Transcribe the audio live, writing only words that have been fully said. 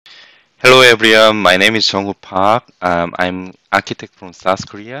Hello everyone, my name is Junghwo Park. I'm architect from South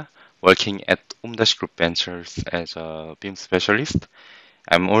Korea, working at Umdash Group Ventures as a BIM specialist.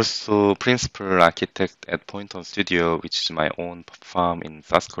 I'm also principal architect at Point On Studio, which is my own farm in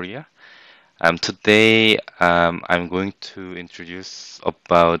South Korea. Today, I'm going to introduce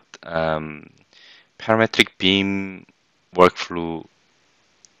about parametric BIM workflow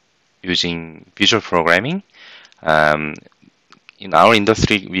using visual programming. Um, In our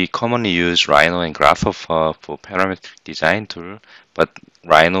industry, we commonly use Rhino and Grasshopper for parametric design tool, but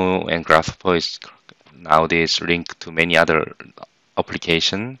Rhino and Grasshopper is nowadays linked to many other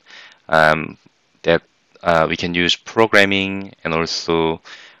application that we can use programming, and also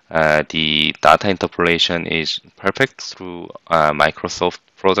the data interpolation is perfect through Microsoft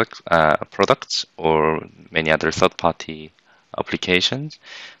products or many other third-party applications.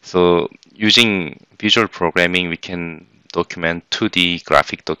 So using visual programming, we can document 2D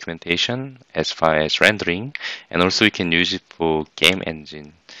graphic documentation as far as rendering, and also we can use it for game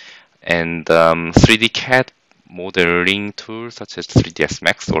engine. And 3D CAD modeling tools such as 3ds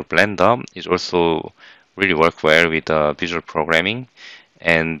Max or Blender is also really work well with visual programming.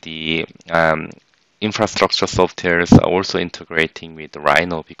 And the infrastructure softwares are also integrating with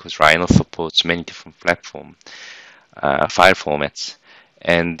Rhino because Rhino supports many different platform file formats.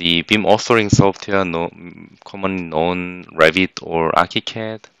 And the BIM authoring software, commonly known Revit or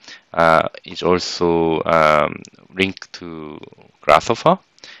ArchiCAD, is also linked to Grasshopper.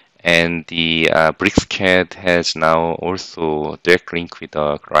 And the BricsCAD has now also direct link with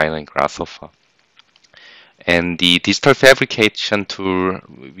Rhino and Grasshopper. And the digital fabrication tool,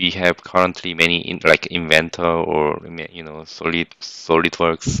 we have currently many like Inventor or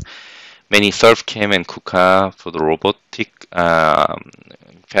SolidWorks, many SurfCam and KUKA for the robotic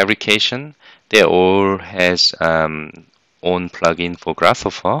fabrication. They all has own plugin for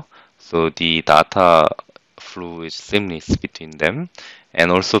Grasshopper, so the data flow is seamless between them.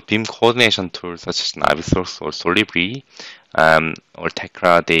 And also BIM coordination tools such as Navisource or Solibri or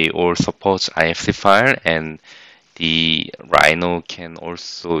Tekra, they all support IFC file, and the Rhino can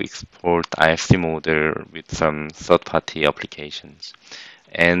also export IFC model with some third-party applications.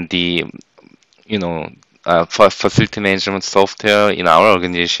 And the for facility management software in our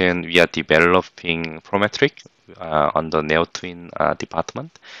organization, we are developing Prometric on the NeoTwin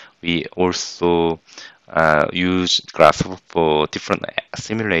department. We also use Grasshopper for different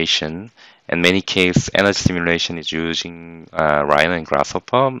simulation. In many cases, energy simulation is using Rhino and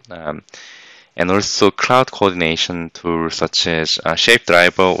Grasshopper. And also cloud coordination tools such as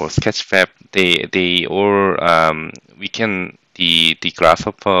ShapeDriver or Sketchfab. They all we can the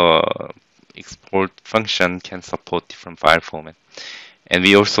Grasshopper export function can support different file format, and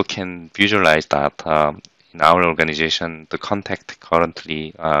we also can visualize data. In our organization, the contact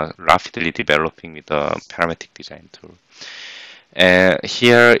currently rapidly developing with the parametric design tool.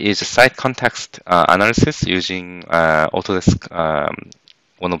 Here is a site context analysis using Autodesk,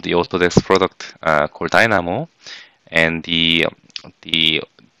 one of the Autodesk product called Dynamo, and the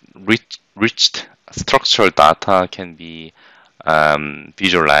reached structural data can be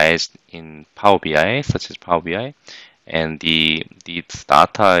visualized in Power BI, such as Power BI, and the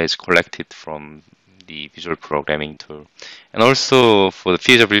data is collected from the visual programming tool. And also for the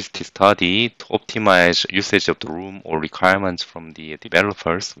feasibility study, to optimize usage of the room or requirements from the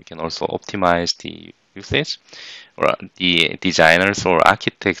developers, we can also optimize the usage. Or the designers or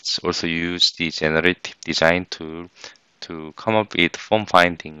architects also use the generative design tool to come up with form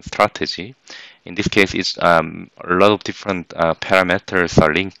finding strategy. In this case, it's a lot of different parameters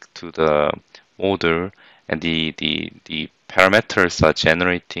are linked to the model, and the parameters are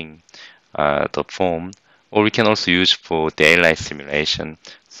generating the form. Or we can also use for daylight simulation,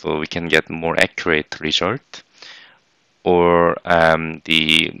 so we can get more accurate result. Or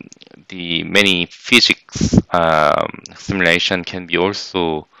the many physics simulation can be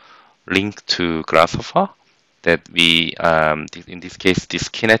also linked to Grasshopper, that we, in this case, this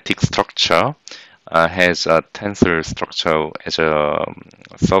kinetic structure has a tensor structure as a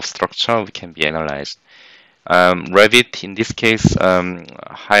substructure we can be analyzed. Revit, in this case,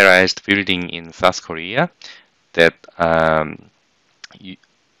 high-rise building in South Korea that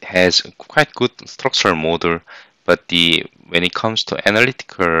has quite good structural model, but when it comes to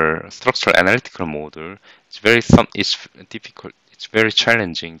structural analytical model, it's difficult. It's very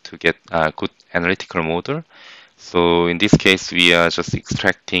challenging to get a good analytical model. So in this case, we are just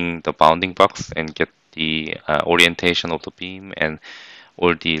extracting the bounding box and get the orientation of the beam and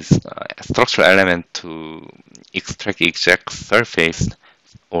all these structural elements to extract exact surface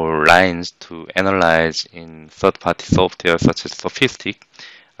or lines to analyze in third-party software such as Sophistic.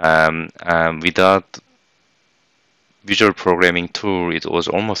 Without visual programming tool, it was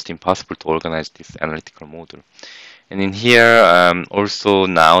almost impossible to organize this analytical model. And in here, also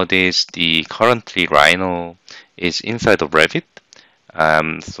nowadays, the currently Rhino is inside of Revit.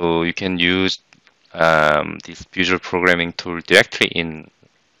 So you can use this visual programming tool directly in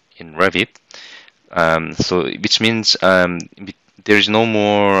Revit. So which means there is no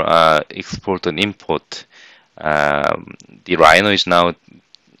more export and import. The Rhino is now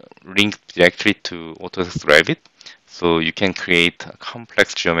linked directly to Autodesk Revit, so you can create a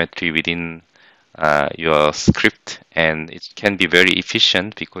complex geometry within your script, and it can be very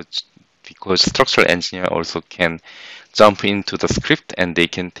efficient because structural engineer also can jump into the script and they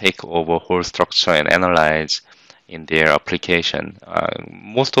can take over whole structure and analyze in their application.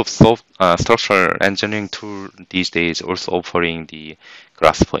 Most of structural engineering tool these days also offering the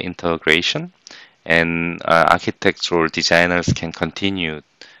graphical integration, and architectural designers can continue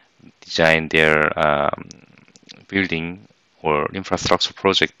design their building or infrastructure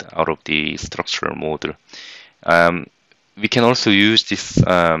project out of the structural model. We can also use this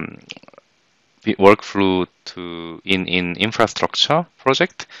workflow in infrastructure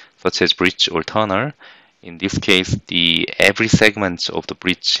project such as bridge or tunnel. In this case, the every segment of the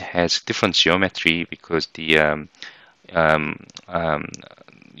bridge has different geometry because the um, um,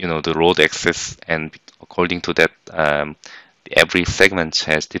 the road access, and according to that, every segment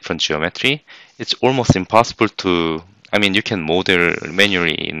has different geometry. It's almost impossible to, I mean, you can model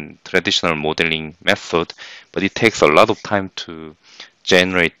manually in traditional modeling method, but it takes a lot of time to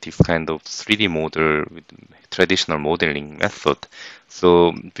generate this kind of 3D model with traditional modeling method.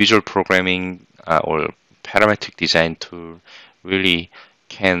 So visual programming or parametric design tool really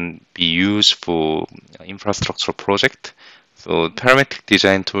can be used for infrastructure project. So parametric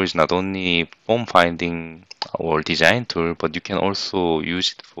design tool is not only form finding or design tool, but you can also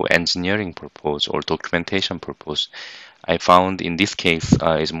use it for engineering purpose or documentation purpose. I found in this case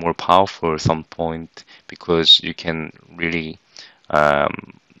is more powerful at some point because you can really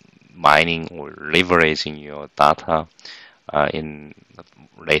um, mining or leveraging your data in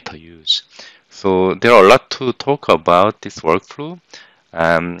later use. So there are a lot to talk about this workflow.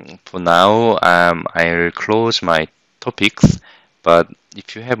 For now, I'll close my topics, but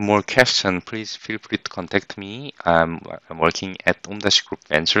if you have more questions, please feel free to contact me. I'm working at Umdash Group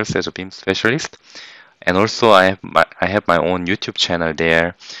Ventures as a BIM specialist, and also I have my own YouTube channel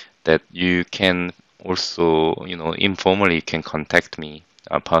there that you can also informally can contact me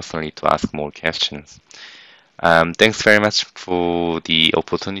personally to ask more questions. Thanks very much for the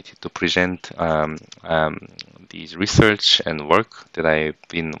opportunity to present these research and work that I've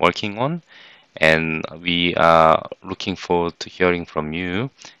been working on. And we are looking forward to hearing from you.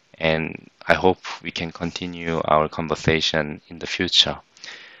 And I hope we can continue our conversation in the future.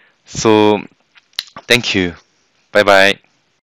 So, thank you. Bye bye.